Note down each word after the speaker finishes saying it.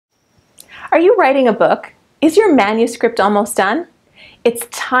Are you writing a book? Is your manuscript almost done? It's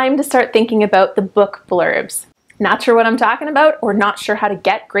time to start thinking about the book blurbs. Not sure what I'm talking about or not sure how to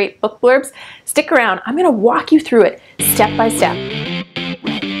get great book blurbs? Stick around. I'm going to walk you through it step by step.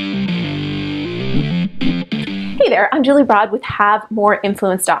 Hey there, I'm Julie Broad with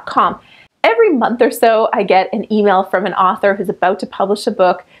HaveMoreInfluence.com. Every month or so, I get an email from an author who's about to publish a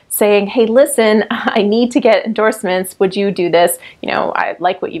book saying, hey, listen, I need to get endorsements. Would you do this? You know, I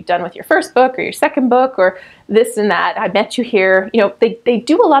like what you've done with your first book or your second book or this and that. I met you here. You know, they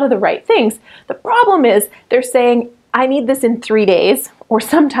do a lot of the right things. The problem is they're saying, I need this in 3 days or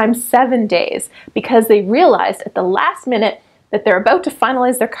sometimes 7 days because they realized at the last minute that they're about to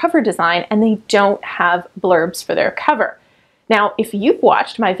finalize their cover design and they don't have blurbs for their cover. Now, if you've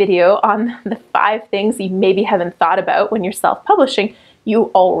watched my video on the 5 things you maybe haven't thought about when you're self-publishing,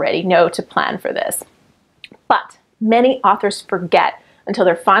 you already know to plan for this. But many authors forget until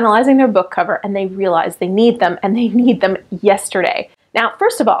they're finalizing their book cover and they realize they need them and they need them yesterday. Now,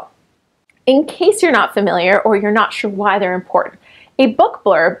 first of all, in case you're not familiar or you're not sure why they're important, a book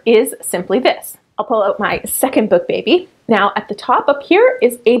blurb is simply this. I'll pull out my second book baby. Now, at the top up here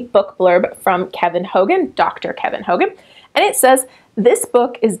is a book blurb from Kevin Hogan, Dr. Kevin Hogan. And it says, this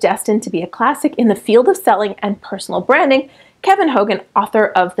book is destined to be a classic in the field of selling and personal branding. Kevin Hogan, author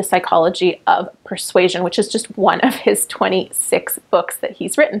of The Psychology of Persuasion, which is just one of his 26 books that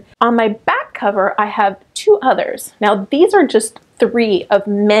he's written. On my back cover, I have 2 others. Now, these are just 3 of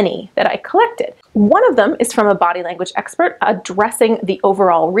many that I collected. One of them is from a body language expert addressing the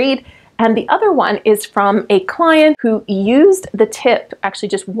overall read, and the other one is from a client who used the tip, actually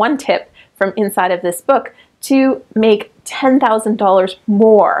just one tip from inside of this book, to make $10,000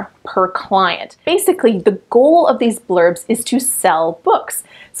 more per client. Basically, the goal of these blurbs is to sell books.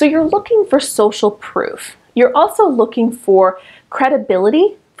 So you're looking for social proof. You're also looking for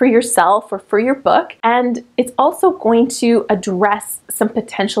credibility for yourself or for your book, and it's also going to address some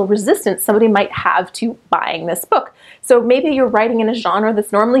potential resistance somebody might have to buying this book. So maybe you're writing in a genre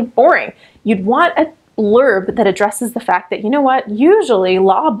that's normally boring. You'd want a blurb that addresses the fact that, you know what, usually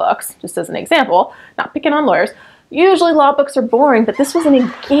law books, just as an example, not picking on lawyers, usually law books are boring, but this was an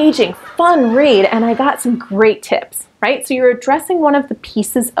engaging, fun read and I got some great tips, right? So you're addressing one of the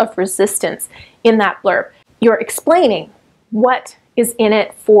pieces of resistance in that blurb. You're explaining what is in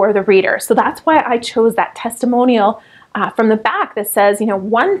it for the reader. So that's why I chose that testimonial from the back that says, you know,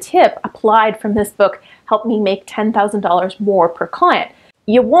 one tip applied from this book helped me make $10,000 more per client.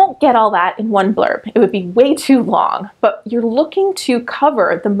 You won't get all that in one blurb. It would be way too long, but you're looking to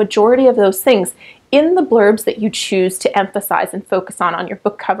cover the majority of those things in the blurbs that you choose to emphasize and focus on your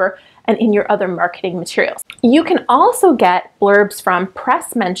book cover and in your other marketing materials. You can also get blurbs from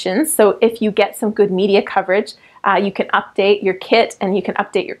press mentions. So if you get some good media coverage, you can update your kit and you can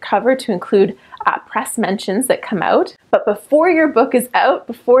update your cover to include press mentions that come out. But before your book is out,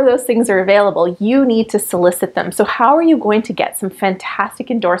 before those things are available, you need to solicit them. So how are you going to get some fantastic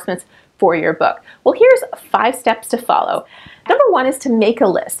endorsements for your book? Well, here's 5 steps to follow. Number 1 is to make a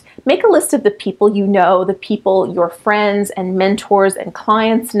list. Make a list of the people you know, the people your friends and mentors and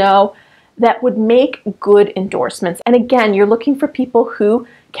clients know that would make good endorsements. And again, you're looking for people who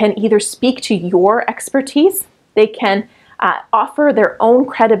can either speak to your expertise, they can offer their own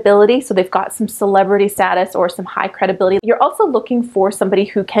credibility, so they've got some celebrity status or some high credibility. You're also looking for somebody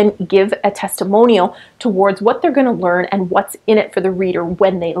who can give a testimonial towards what they're going to learn and what's in it for the reader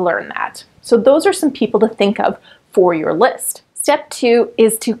when they learn that. So those are some people to think of for your list. Step 2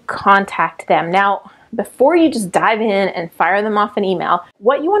 is to contact them. Now, before you just dive in and fire them off an email,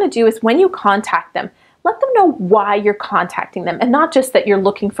 what you want to do is when you contact them, let them know why you're contacting them, and not just that you're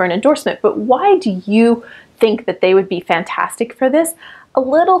looking for an endorsement, but why do you think that they would be fantastic for this? A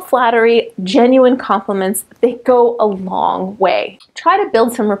little flattery, genuine compliments, they go a long way. Try to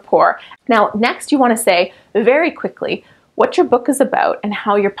build some rapport. Now, next you want to say very quickly what your book is about and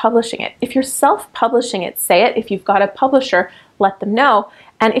how you're publishing it. If you're self-publishing it, say it. If you've got a publisher, let them know.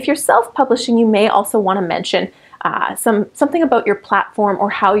 And if you're self-publishing, you may also want to mention something about your platform or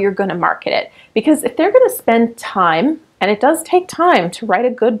how you're going to market it. Because if they're going to spend time, and it does take time to write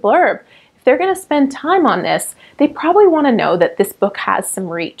a good blurb, if they're going to spend time on this, they probably want to know that this book has some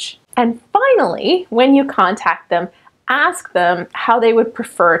reach. And finally, when you contact them, ask them how they would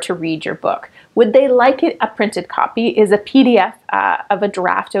prefer to read your book. Would they like it a printed copy? Is a PDF of a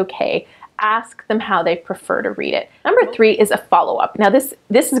draft okay? Ask them how they prefer to read it. Number 3 is a follow-up. Now this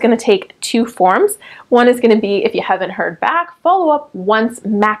is going to take 2 forms. One is going to be, if you haven't heard back, follow up once,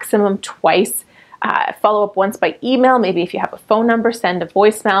 maximum twice. Follow up once by email. Maybe if you have a phone number, send a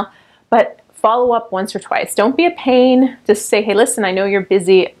voicemail. But follow up once or twice. Don't be a pain. Just say, hey, listen, I know you're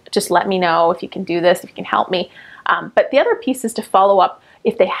busy. just let me know if you can do this, if you can help me. But the other piece is to follow up.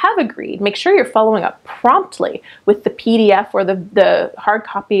 If they have agreed, make sure you're following up promptly with the PDF or the hard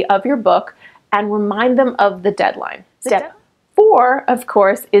copy of your book and remind them of the deadline. Step 4, of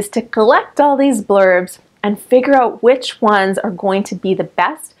course, is to collect all these blurbs and figure out which ones are going to be the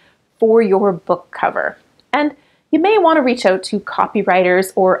best for your book cover. And you may want to reach out to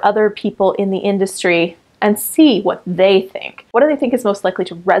copywriters or other people in the industry and see what they think. What do they think is most likely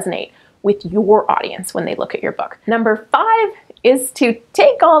to resonate with your audience when they look at your book? Number 5 is to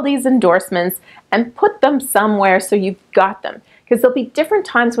take all these endorsements and put them somewhere so you've got them. Because there'll be different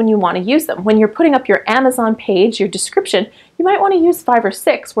times when you want to use them. When you're putting up your Amazon page, your description, you might want to use 5 or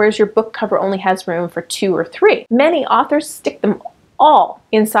 6, whereas your book cover only has room for 2 or 3. Many authors stick them all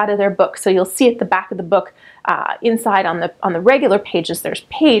inside of their book. So you'll see at the back of the book, inside on the regular pages, there's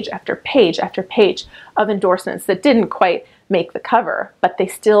page after page after page of endorsements that didn't quite make the cover, but they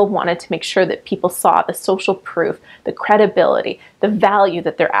still wanted to make sure that people saw the social proof, the credibility, the value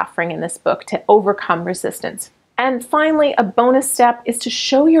that they're offering in this book to overcome resistance. And finally, a bonus step is to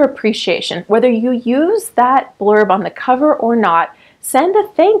show your appreciation. Whether you use that blurb on the cover or not, send a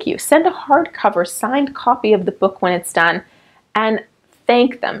thank you, send a hardcover signed copy of the book when it's done, and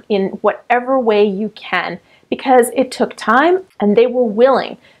thank them in whatever way you can, because it took time and they were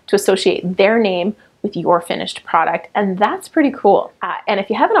willing to associate their name with your finished product, and that's pretty cool. And if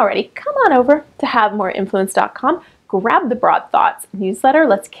you haven't already, come on over to havemoreinfluence.com, grab the Broad Thoughts newsletter,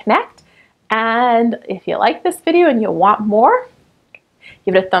 let's connect. And if you like this video and you want more,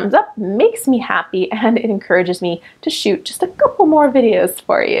 give it a thumbs up, makes me happy, and it encourages me to shoot just a couple more videos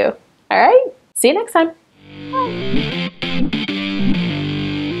for you. All right, see you next time. Bye.